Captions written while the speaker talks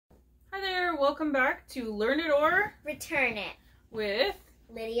welcome back to Learn It or Return It with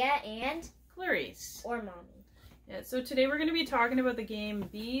Lydia and Clarisse. or Mommy. Yeah, so today we're going to be talking about the game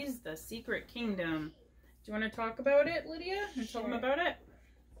Bees, the Secret Kingdom. Do you want to talk about it, Lydia? And tell them about it?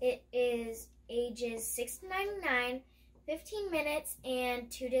 It is ages 6 to 99, 15 minutes,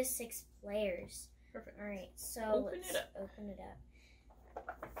 and 2 to 6 players. Perfect. Alright, so Open it up.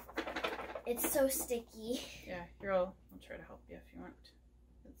 It's so sticky. Yeah, here I'll try to help you if you want.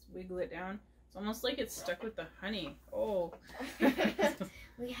 Let's wiggle it down. It's almost like it's stuck with the honey. Oh.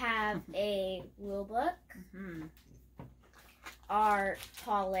 We have a rule book, Mm-hmm. our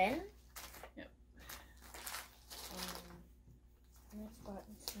pollen. Yep. I've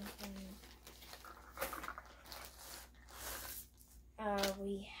gotten something.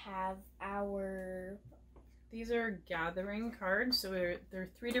 We have our... These are gathering cards, so there are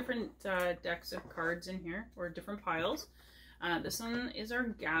 3 different decks of cards in here, or different piles. This one is our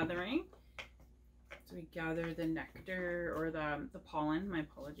gathering. So we gather the nectar, or the pollen, my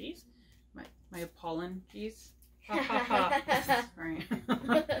apologies. My apologies. Ha ha ha. Sorry.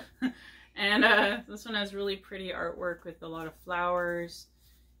 And this one has really pretty artwork with a lot of flowers.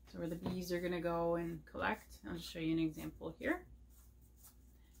 So where the bees are going to go and collect. I'll just show you an example here.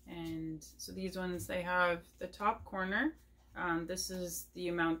 And so these ones, they have the top corner. This is the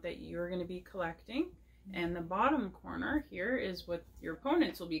amount that you're going to be collecting. And the bottom corner here is what your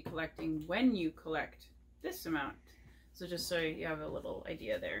opponents will be collecting when you collect this amount. So just so you have a little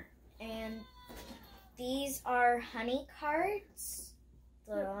idea there. And these are honey cards.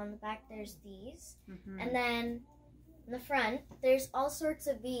 So on the back there's these. Mm-hmm. And then in the front there's all sorts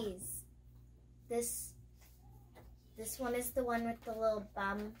of bees. This one is the one with the little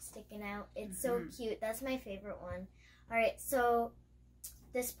bum sticking out. It's so cute. That's my favorite one. Alright, so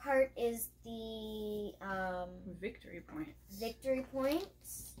this part is the victory points. Victory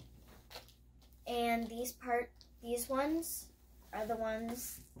points. And these ones are the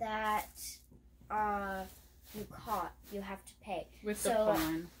ones that you caught. You have to pay. With the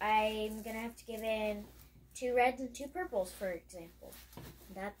pollen. I'm gonna have to give in 2 reds and 2 purples, for example.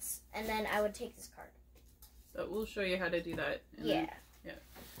 And then I would take this card. So we'll show you how to do that. Yeah.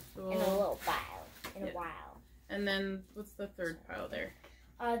 So in a little while. A while. And then what's the third pile there?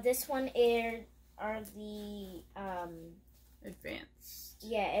 This one are the advanced.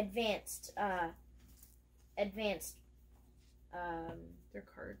 Yeah, advanced. They're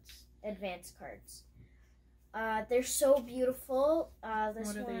cards. Advanced cards. They're so beautiful. What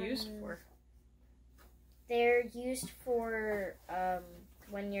are they used for? They're used for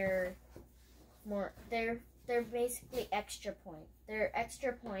when you're more. They're basically extra point. They're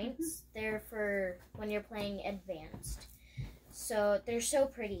extra points. They're for when you're playing advanced. So they're so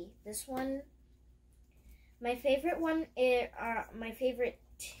pretty. This one, my favorite one is my favorite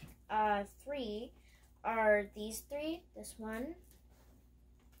 3 are these 3. This one,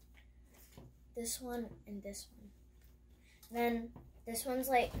 and this one. And then this one's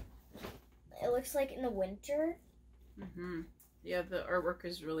like, it looks like in the winter. Mm-hmm. Yeah, the artwork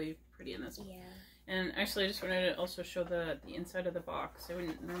is really pretty in this one. Yeah. And actually, I just wanted to also show the inside of the box. I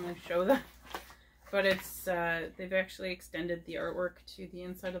wouldn't normally show that, but it's they've actually extended the artwork to the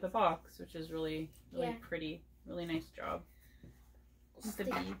inside of the box, which is really pretty. Really nice job. The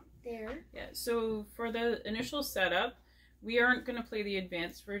bee. There. Yeah. So for the initial setup, we aren't going to play the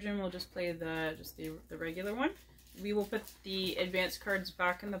advanced version. We'll just play the regular one. We will put the advanced cards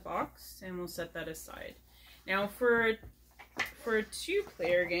back in the box, and we'll set that aside. Now for a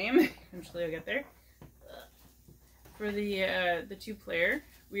 2-player game, eventually I'll get there. For the 2-player,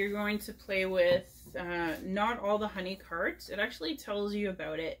 we are going to play with not all the honey cards. It actually tells you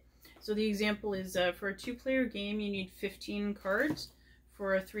about it. So the example is for a 2-player game, you need 15 cards.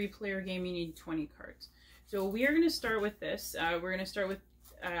 For a 3-player game, you need 20 cards. So we are going to start with this. We're going to start with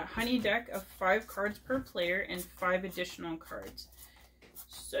a honey deck of 5 cards per player and 5 additional cards.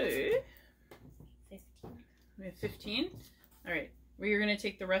 So 15. We have 15. All right. We are going to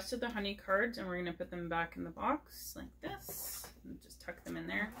take the rest of the honey cards and we're going to put them back in the box like this. And just tuck them in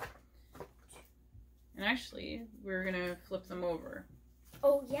there. And actually, we're going to flip them over.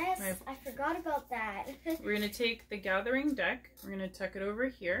 Oh, yes. I forgot about that. We're going to take the gathering deck. We're going to tuck it over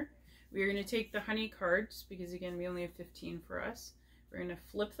here. We're going to take the honey cards because, again, we only have 15 for us. We're going to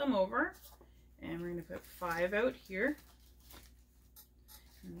flip them over. And we're going to put 5 out here.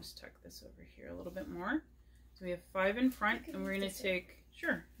 And just tuck this over here a little bit more. So we have 5 in front, and we're going to take,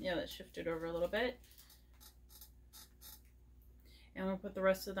 let's shift it over a little bit. And we'll put the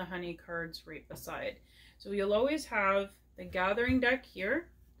rest of the honey cards right beside. So you'll always have the gathering deck here,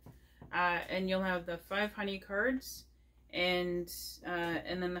 and you'll have the 5 honey cards, and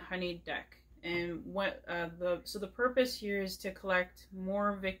then the honey deck. And what the purpose here is to collect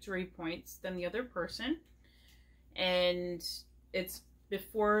more victory points than the other person, and it's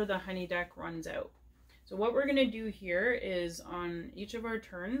before the honey deck runs out. So what we're going to do here is on each of our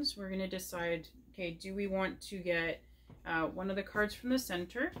turns, we're going to decide, okay, do we want to get one of the cards from the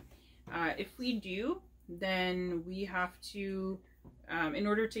center? If we do, then we have to, in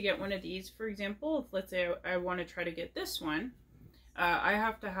order to get one of these, for example, if let's say I want to try to get this one, I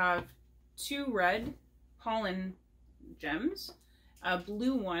have to have 2 red pollen gems, a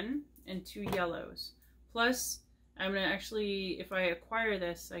blue one, and 2 yellows. Plus, I'm going to actually, if I acquire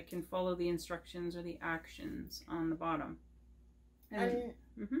this, I can follow the instructions or the actions on the bottom. And,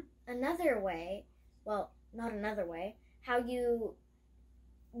 another way, well, not another way,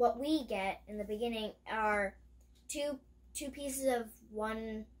 what we get in the beginning are two pieces of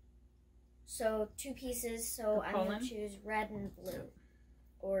one, so 2 pieces, so I'm going to choose red and blue,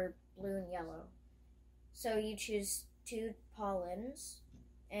 or blue and yellow. So you choose 2 pollens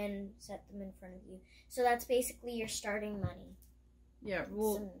and set them in front of you. So that's basically your starting money. Yeah,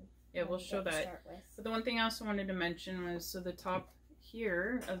 we'll show that. But the one thing I also wanted to mention was, so the top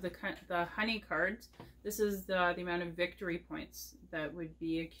here of the honey cards, this is the amount of victory points that would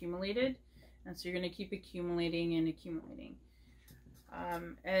be accumulated, and so you're going to keep accumulating and accumulating.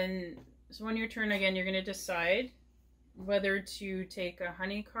 And so on your turn again, you're going to decide whether to take a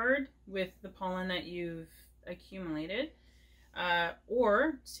honey card with the pollen that you've accumulated,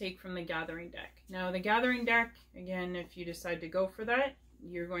 or take from the gathering deck. Now the gathering deck, again, if you decide to go for that,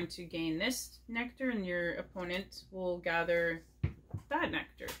 you're going to gain this nectar and your opponent will gather that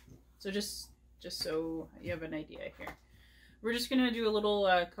nectar. So just so you have an idea here. We're just going to do a little,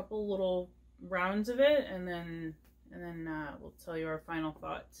 couple little rounds of it, and then we'll tell you our final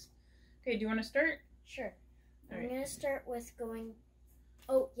thoughts. Okay, do you want to start? Sure. I'm going to start with going,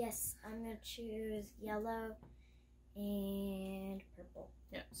 oh yes, I'm going to choose yellow and purple.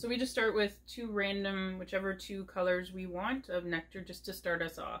 Yeah, so we just start with 2 random, whichever 2 colors we want of nectar, just to start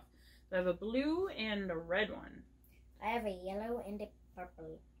us off. So I have a blue and a red one. I have a yellow and a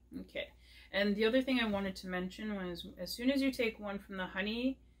purple. Okay, and the other thing I wanted to mention was, as soon as you take one from the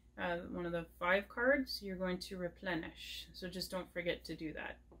honey, one of the 5 cards, you're going to replenish. So just don't forget to do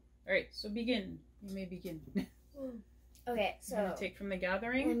that. All right, so begin. You may begin. Okay, so I'm going to take from the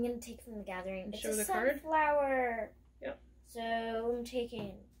gathering. I'm going to take from the gathering. And it's show a the card. Sunflower. Yep. So I'm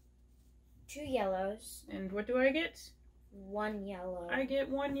taking 2 yellows. And what do I get? 1 yellow. I get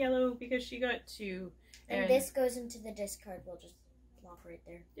 1 yellow because she got 2. And this goes into the discard. We'll just plop right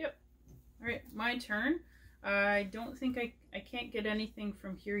there. Yep. All right, my turn. I don't think I can't get anything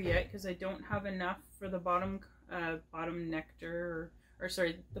from here yet because I don't have enough for the bottom nectar, or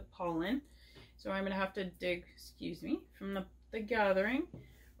sorry, the pollen. So I'm gonna have to dig, excuse me, from the gathering.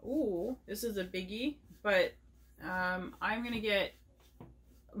 Ooh, this is a biggie, but I'm gonna get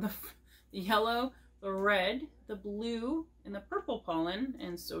the yellow, the red, the blue, and the purple pollen,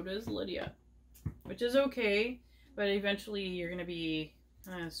 and so does Lydia, which is okay, but eventually you're gonna be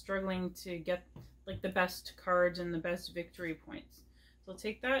struggling to get like the best cards and the best victory points. So I'll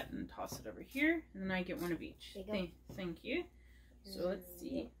take that and toss it over here, and then I get 1 of each. Thank you. So let's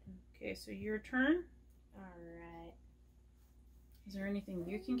see. Okay, so your turn. Alright. Is there anything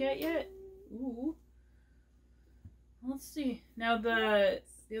you can get yet? Ooh. Let's see. Now the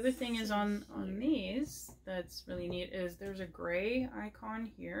other thing is on these that's really neat is there's a gray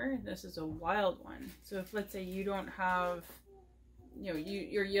icon here. This is a wild one. So if, let's say, you don't have, you know,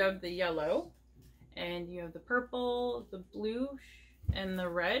 you have the yellow and you have the purple, the blue, and the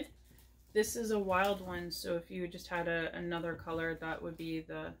red. This is a wild one, so if you just had another color, that would be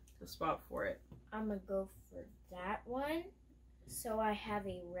the spot for it. I'm gonna go for that one. So I have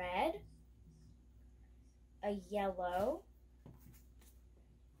a red, a yellow,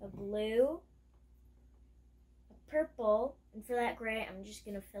 a blue, a purple, and for that gray, I'm just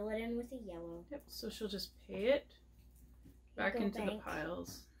gonna fill it in with a yellow. Yep, so she'll just pay it back into the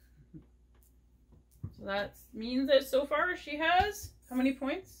piles. So that means that so far she has how many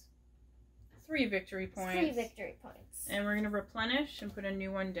points? 3 victory points. 3 victory points. And we're going to replenish and put a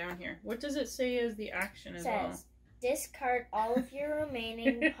new one down here. What does it say as the action as well? It says, discard all of your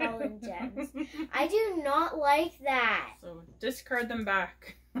remaining pollen gems. I do not like that. So discard them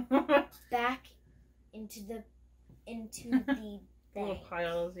back. Back into the little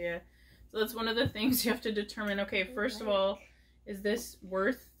piles, yeah. So that's one of the things you have to determine. Okay, first of all, is this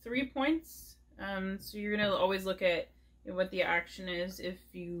worth 3 points? So you're going to always look at what the action is. If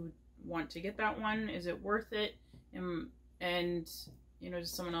you want to get that one, is it worth it? And you know,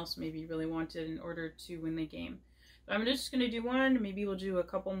 does someone else maybe really want it in order to win the game? I'm just going to do one. Maybe we'll do a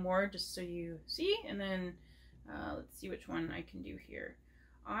couple more just so you see. And then let's see which one I can do here.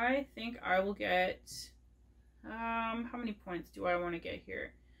 I think I will get, how many points do I want to get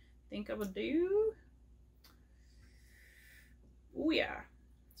here? I think I will do, oh yeah.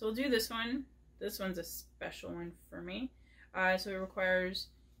 So we'll do this one. This one's a special one for me. So it requires,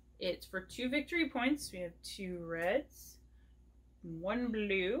 it's for 2 victory points. We have 2 reds, 1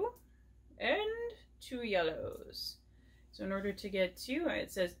 blue, and 2 yellows. So in order to get 2,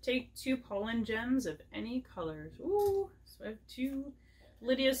 it says take 2 pollen gems of any colors. Ooh, so I have 2.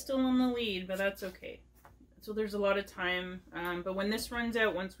 Lydia's still in the lead, but that's okay. So there's a lot of time. But when this runs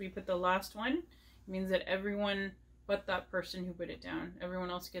out, once we put the last one, it means that everyone but that person who put it down, everyone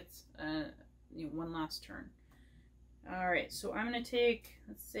else gets one last turn. All right, so I'm gonna take,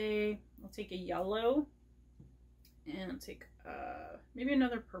 let's say, I'll take a yellow, and I'll take maybe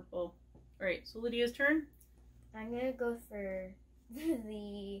another purple. All right, so Lydia's turn. I'm gonna go for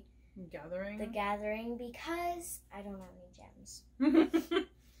the gathering because I don't have any gems.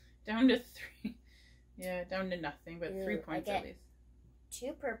 Down to 3. Yeah, down to nothing, but 3 points at least.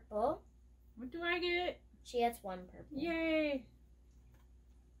 2 purple. What do I get? She gets 1 purple. Yay!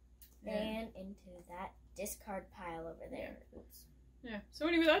 And into that discard pile over there. Yeah. Oops. Yeah. So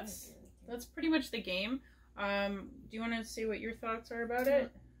anyway, that's pretty much the game. Do you want to say what your thoughts are about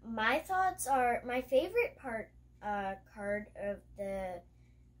it? My thoughts are, my favorite card of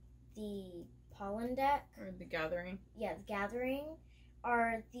the pollen deck, or the gathering. Yeah, the gathering,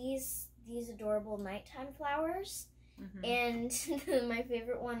 are these adorable nighttime flowers. And my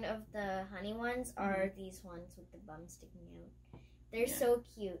favorite one of the honey ones are these ones with the bum sticking out. They're so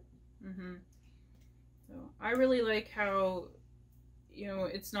cute. So I really like how,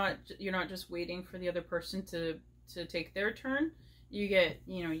 it's not, you're not just waiting for the other person to take their turn. You get,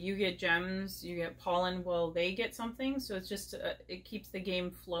 you get gems, you get pollen while they get something. So it's just, it keeps the game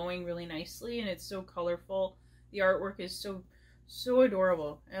flowing really nicely, and it's so colorful. The artwork is so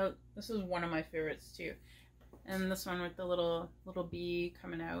adorable. This is one of my favorites too. And this one with the little bee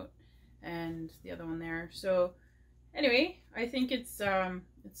coming out, and the other one there. So anyway, I think it's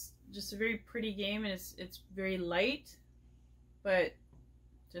just a very pretty game, and it's very light, but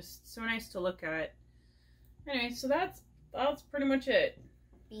just so nice to look at. Anyway, so that's pretty much it.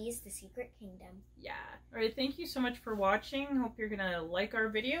 Bees, the Secret Kingdom. Yeah. All right, thank you so much for watching. Hope you're gonna like our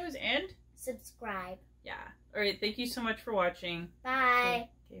videos and subscribe. Yeah. All right, thank you so much for watching. Bye.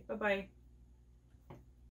 Okay, bye-bye.